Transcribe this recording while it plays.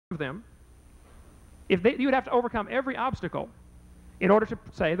them, you would have to overcome every obstacle in order to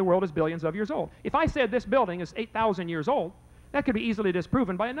say the world is billions of years old. If I said this building is 8,000 years old, that could be easily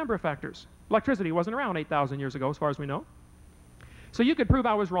disproven by a number of factors. Electricity wasn't around 8,000 years ago, as far as we know. So you could prove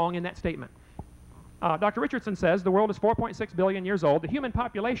I was wrong in that statement. Dr. Richardson says the world is 4.6 billion years old. The human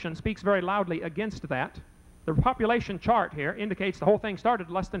population speaks very loudly against that. The population chart here indicates the whole thing started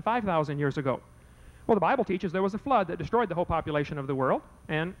less than 5,000 years ago. Well, the Bible teaches there was a flood that destroyed the whole population of the world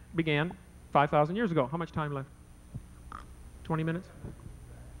and began 5,000 years ago. How much time left? 20 minutes?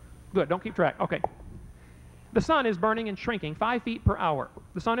 Good, don't keep track. Okay. The sun is burning and shrinking 5 feet per hour.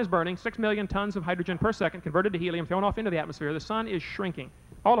 The sun is burning 6 million tons of hydrogen per second converted to helium thrown off into the atmosphere. The sun is shrinking.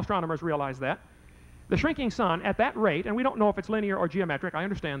 All astronomers realize that. The shrinking sun at that rate, and we don't know if it's linear or geometric, I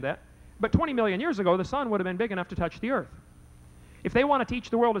understand that, but 20 million years ago the sun would have been big enough to touch the earth. If they want to teach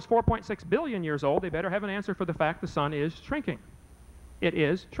the world is 4.6 billion years old, they better have an answer for the fact the sun is shrinking. It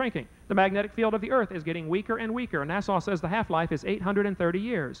is shrinking. The magnetic field of the earth is getting weaker and weaker. NASA says the half-life is 830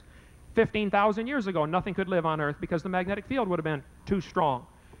 years. 15,000 years ago, nothing could live on Earth because the magnetic field would have been too strong.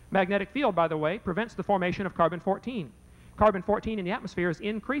 Magnetic field, by the way, prevents the formation of carbon-14. Carbon-14 in the atmosphere is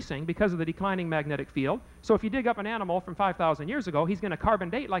increasing because of the declining magnetic field. So if you dig up an animal from 5,000 years ago, he's going to carbon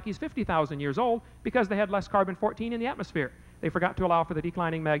date like he's 50,000 years old because they had less carbon-14 in the atmosphere. They forgot to allow for the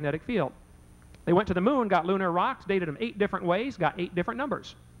declining magnetic field. They went to the moon, got lunar rocks, dated them 8 different ways, got 8 different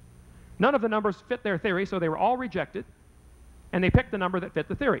numbers. None of the numbers fit their theory, so they were all rejected, and they picked the number that fit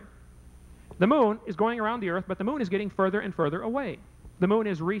the theory. The moon is going around the Earth, but the moon is getting further and further away. The moon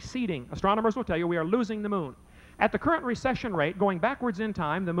is receding. Astronomers will tell you we are losing the moon. At the current recession rate, going backwards in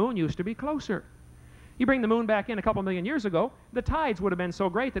time, the moon used to be closer. You bring the moon back in a couple million years ago, the tides would have been so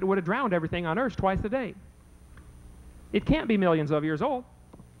great that it would have drowned everything on Earth twice a day. It can't be millions of years old.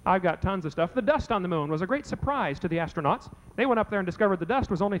 I've got tons of stuff. The dust on the moon was a great surprise to the astronauts. They went up there and discovered the dust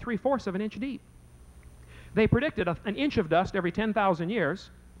was only 3/4 of an inch deep. They predicted an inch of dust every 10,000 years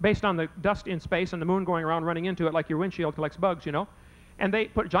based on the dust in space and the moon going around running into it like your windshield collects bugs, you know. And they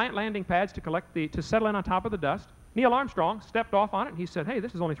put giant landing pads to settle in on top of the dust. Neil Armstrong stepped off on it and he said, hey,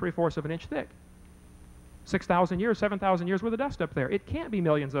 this is only 3/4 of an inch thick. 6,000 years, 7,000 years worth of dust up there. It can't be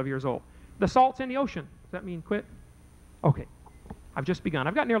millions of years old. The salt's in the ocean. Does that mean quit? Okay. I've just begun.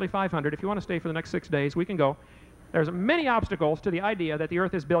 I've got nearly 500. If you want to stay for the next 6 days, we can go. There's many obstacles to the idea that the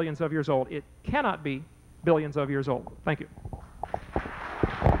Earth is billions of years old. It cannot be billions of years old. Thank you.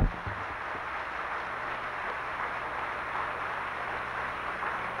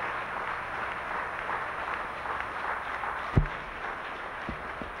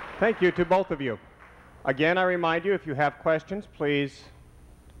 Thank you to both of you. Again, I remind you, if you have questions, please,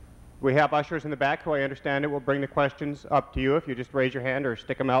 we have ushers in the back who I understand it will bring the questions up to you if you just raise your hand or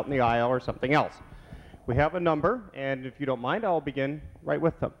stick them out in the aisle or something else. We have a number, and if you don't mind, I'll begin right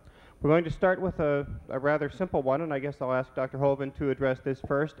with them. We're going to start with a rather simple one, and I guess I'll ask Dr. Hovind to address this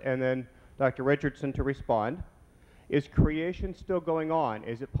first and then Dr. Richardson to respond. Is creation still going on?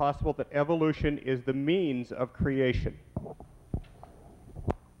 Is it possible that evolution is the means of creation?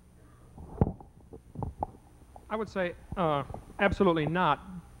 I would say absolutely not.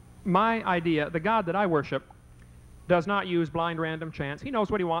 My idea, the God that I worship, does not use blind random chance. He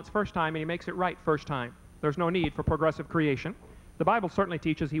knows what he wants first time and he makes it right first time. There's no need for progressive creation. The Bible certainly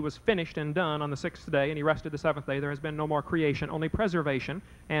teaches he was finished and done on the 6th day and he rested the 7th day. There has been no more creation, only preservation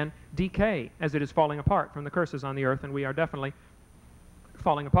and decay as it is falling apart from the curses on the earth, and we are definitely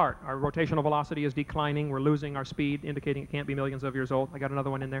falling apart. Our rotational velocity is declining. We're losing our speed, indicating it can't be millions of years old. I got another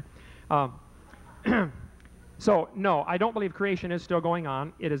one in there. So, no, I don't believe creation is still going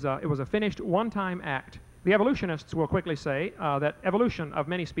on. It was a finished one-time act. The evolutionists will quickly say that evolution of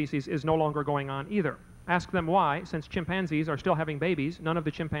many species is no longer going on either. Ask them why, since chimpanzees are still having babies, none of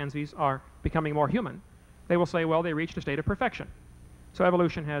the chimpanzees are becoming more human. They will say, well, they reached a state of perfection. So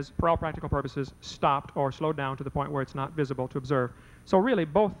evolution has, for all practical purposes, stopped or slowed down to the point where it's not visible to observe. So really,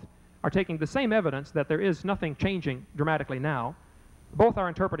 both are taking the same evidence that there is nothing changing dramatically now. Both are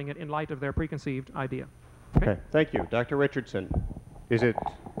interpreting it in light of their preconceived idea. Okay, thank you. Dr. Richardson, is it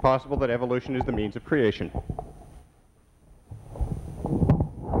possible that evolution is the means of creation?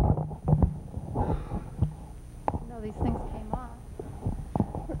 No, these things came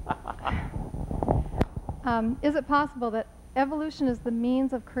off. Is it possible that evolution is the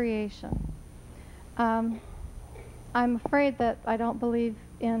means of creation? I'm afraid that I don't believe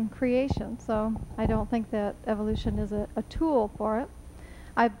in creation, so I don't think that evolution is a tool for it.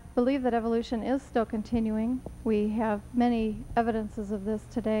 I believe that evolution is still continuing. We have many evidences of this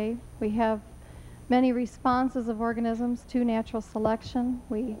today. We have many responses of organisms to natural selection.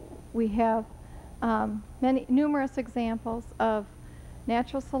 We have numerous examples of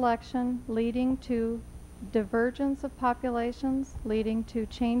natural selection leading to divergence of populations, leading to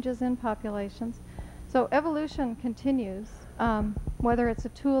changes in populations. So evolution continues. Whether it's a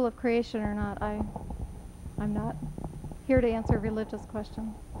tool of creation or not, I'm not here to answer a religious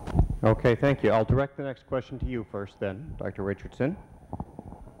question. Okay, thank you. I'll direct the next question to you first then, Dr. Richardson.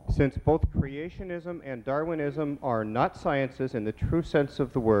 Since both creationism and Darwinism are not sciences in the true sense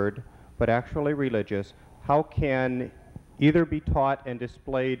of the word, but actually religious, how can either be taught and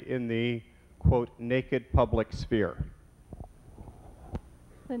displayed in the, quote, naked public sphere?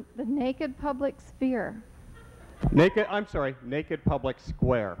 The naked public sphere. Naked public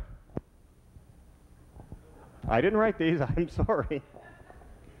square. I didn't write these, I'm sorry.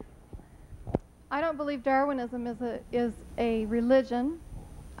 I don't believe Darwinism is a religion.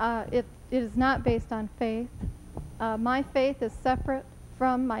 It is not based on faith. My faith is separate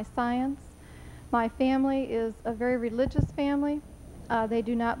from my science. My family is a very religious family. They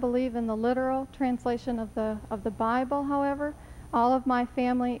do not believe in the literal translation of the Bible, however. All of my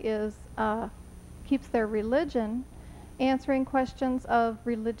family keeps their religion answering questions of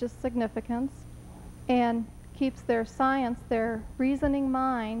religious significance and keeps their science, their reasoning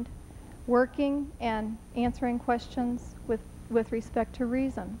mind, working and answering questions with respect to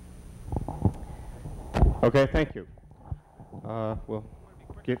reason. Okay, thank you.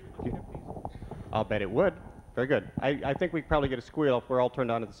 I'll bet it would. Very good. I think we probably get a squeal if we're all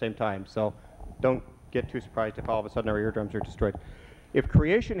turned on at the same time, so don't get too surprised if all of a sudden our eardrums are destroyed. If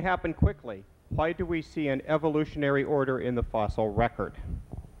creation happened quickly, why do we see an evolutionary order in the fossil record?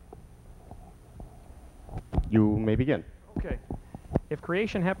 You may begin. Okay. If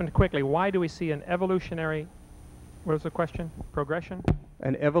creation happened quickly, why do we see an evolutionary, what was the question? Progression?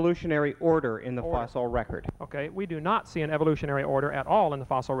 An evolutionary order in the fossil record. Okay, we do not see an evolutionary order at all in the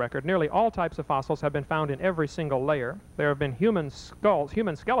fossil record. Nearly all types of fossils have been found in every single layer. There have been human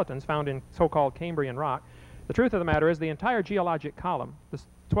skeletons found in so-called Cambrian rock. The truth of the matter is the entire geologic column, the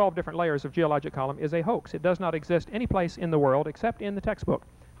 12 different layers of geologic column, is a hoax. It does not exist any place in the world except in the textbook.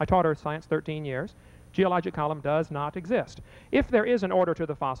 I taught Earth Science 13 years. Geologic column does not exist. If there is an order to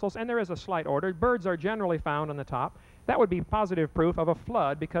the fossils, and there is a slight order, birds are generally found on the top. That would be positive proof of a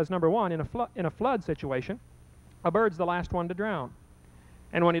flood because, number one, in a flood situation, a bird's the last one to drown.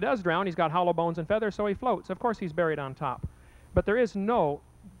 And when he does drown, he's got hollow bones and feathers, so he floats. Of course, he's buried on top. But there is no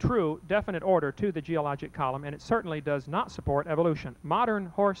true, definite order to the geologic column, and it certainly does not support evolution. Modern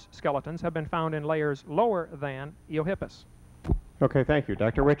horse skeletons have been found in layers lower than Eohippus. Okay, thank you.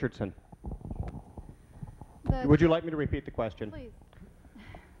 Dr. Richardson. Would you like me to repeat the question? Please.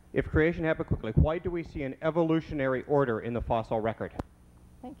 If creation happened quickly, why do we see an evolutionary order in the fossil record?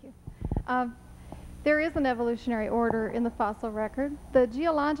 Thank you. There is an evolutionary order in the fossil record. The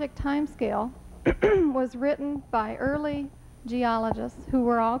geologic timescale was written by early geologists who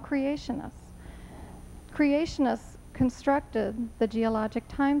were all creationists. Creationists constructed the geologic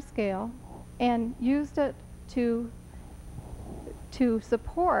timescale and used it to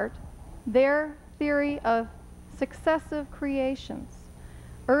support their theory of successive creations.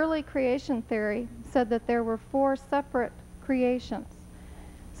 Early creation theory said that there were 4 separate creations: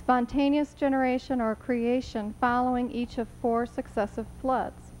 spontaneous generation or creation following each of 4 successive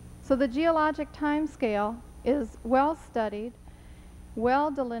floods. So the geologic timescale is well studied,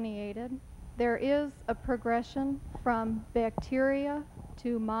 well delineated. There is a progression from bacteria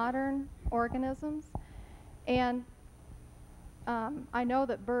to modern organisms, and I know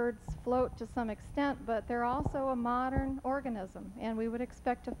that birds float to some extent, but they're also a modern organism, and we would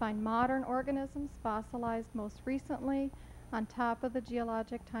expect to find modern organisms fossilized most recently on top of the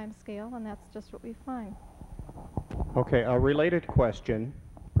geologic timescale, and that's just what we find. Okay, a related question,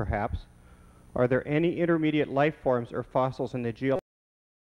 perhaps. Are there any intermediate life forms or fossils in the geologic